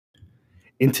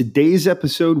In today's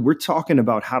episode, we're talking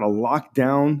about how to lock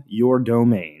down your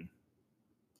domain.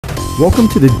 Welcome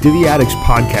to the Divi Addicts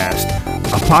Podcast,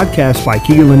 a podcast by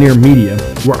Keegan Lanier Media,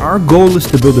 where our goal is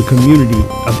to build a community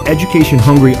of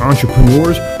education-hungry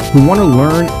entrepreneurs who want to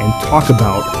learn and talk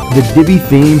about the Divi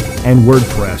theme and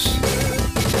WordPress.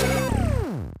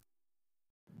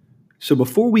 So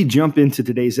before we jump into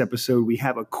today's episode, we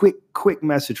have a quick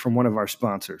message from one of our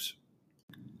sponsors.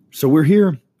 So we're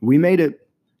here. We made it.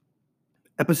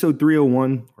 Episode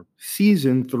 301, or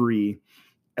Season 3,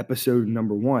 Episode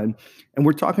number 1. And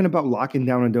we're talking about locking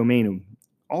down a domain.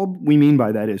 All we mean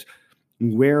by that is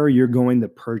where you're going to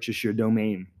purchase your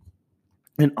domain.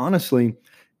 And honestly,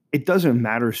 it doesn't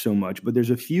matter so much, but there's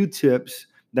a few tips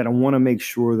that I want to make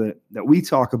sure that we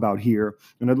talk about here.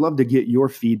 And I'd love to get your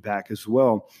feedback as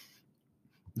well,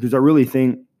 because I really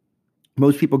think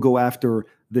most people go after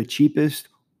the cheapest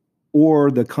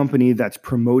or the company that's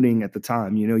promoting at the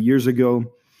time. You know, years ago,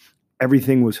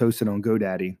 everything was hosted on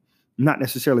GoDaddy. Not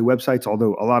necessarily websites,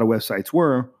 although a lot of websites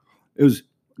were. It was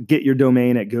get your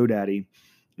domain at GoDaddy.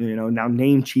 You know, now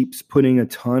Namecheap's putting a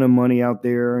ton of money out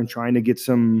there and trying to get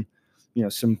some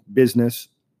business.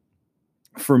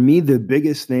 For me, the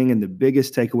biggest thing and the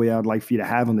biggest takeaway I'd like for you to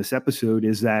have on this episode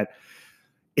is that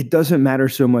it doesn't matter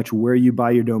so much where you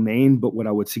buy your domain, but what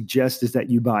I would suggest is that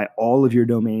you buy all of your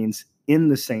domains in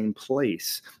the same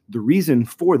place. The reason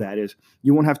for that is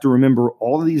you won't have to remember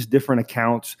all of these different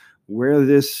accounts, where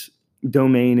this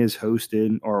domain is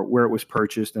hosted or where it was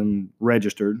purchased and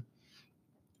registered,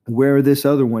 where this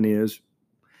other one is.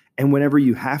 And whenever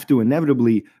you have to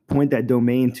inevitably point that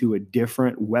domain to a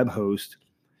different web host,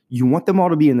 you want them all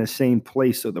to be in the same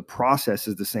place so the process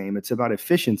is the same. It's about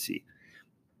efficiency.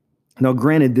 Now,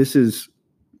 granted, this is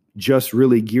just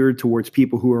really geared towards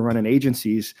people who are running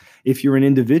agencies. If you're an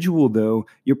individual, though,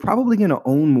 you're probably going to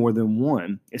own more than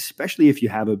one, especially if you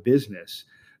have a business.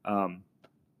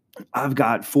 I've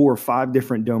got 4 or 5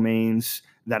 different domains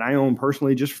that I own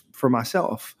personally just for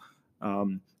myself.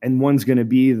 And one's going to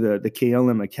be the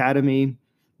KLM Academy.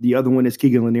 The other one is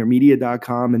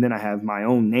KeeganLanierMedia.com. And then I have my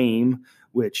own name,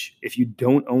 which if you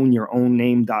don't own your own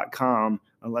name.com,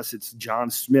 unless it's John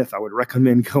Smith, I would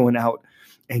recommend going out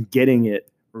and getting it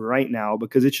right now,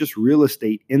 because it's just real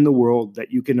estate in the world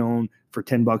that you can own for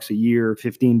 $10 a year,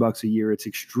 $15 a year. It's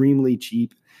extremely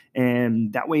cheap.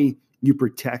 And that way you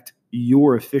protect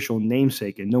your official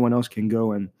namesake, and no one else can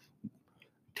go and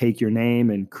take your name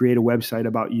and create a website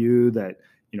about you that,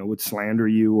 would slander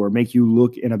you or make you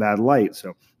look in a bad light.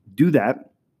 So do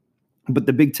that. But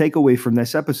the big takeaway from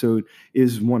this episode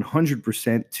is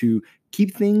 100% to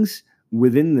keep things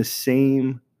within the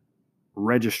same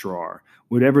registrar,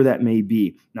 whatever that may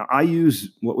be. Now, I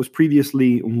use what was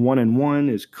previously 1&1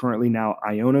 is currently now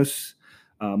Ionos.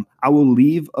 I will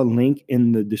leave a link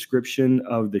in the description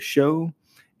of the show,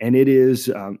 and it is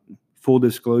full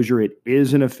disclosure. It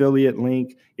is an affiliate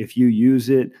link. If you use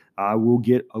it, I will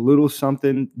get a little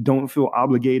something. Don't feel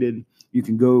obligated. You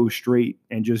can go straight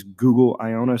and just Google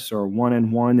Ionos or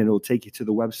 1&1, and it'll take you to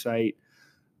the website.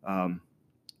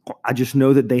 I just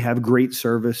know that they have great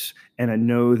service, and I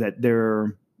know that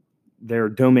their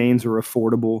domains are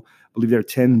affordable. I believe they're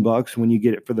 $10 when you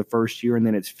get it for the first year, and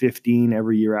then it's $15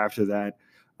 every year after that.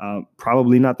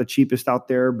 Probably not the cheapest out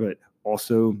there, but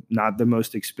also not the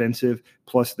most expensive.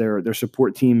 Plus, their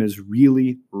support team is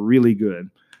really, really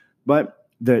good. But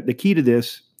the key to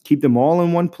this, keep them all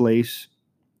in one place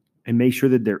and make sure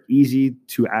that they're easy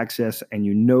to access, and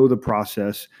you know the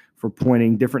process for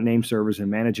pointing different name servers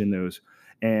and managing those.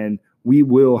 And we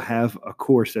will have a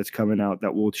course that's coming out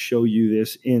that will show you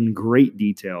this in great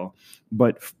detail.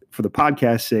 But for the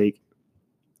podcast's sake,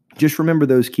 just remember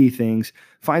those key things.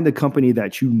 Find a company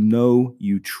that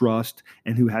you trust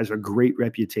and who has a great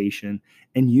reputation,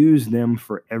 and use them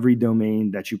for every domain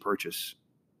that you purchase.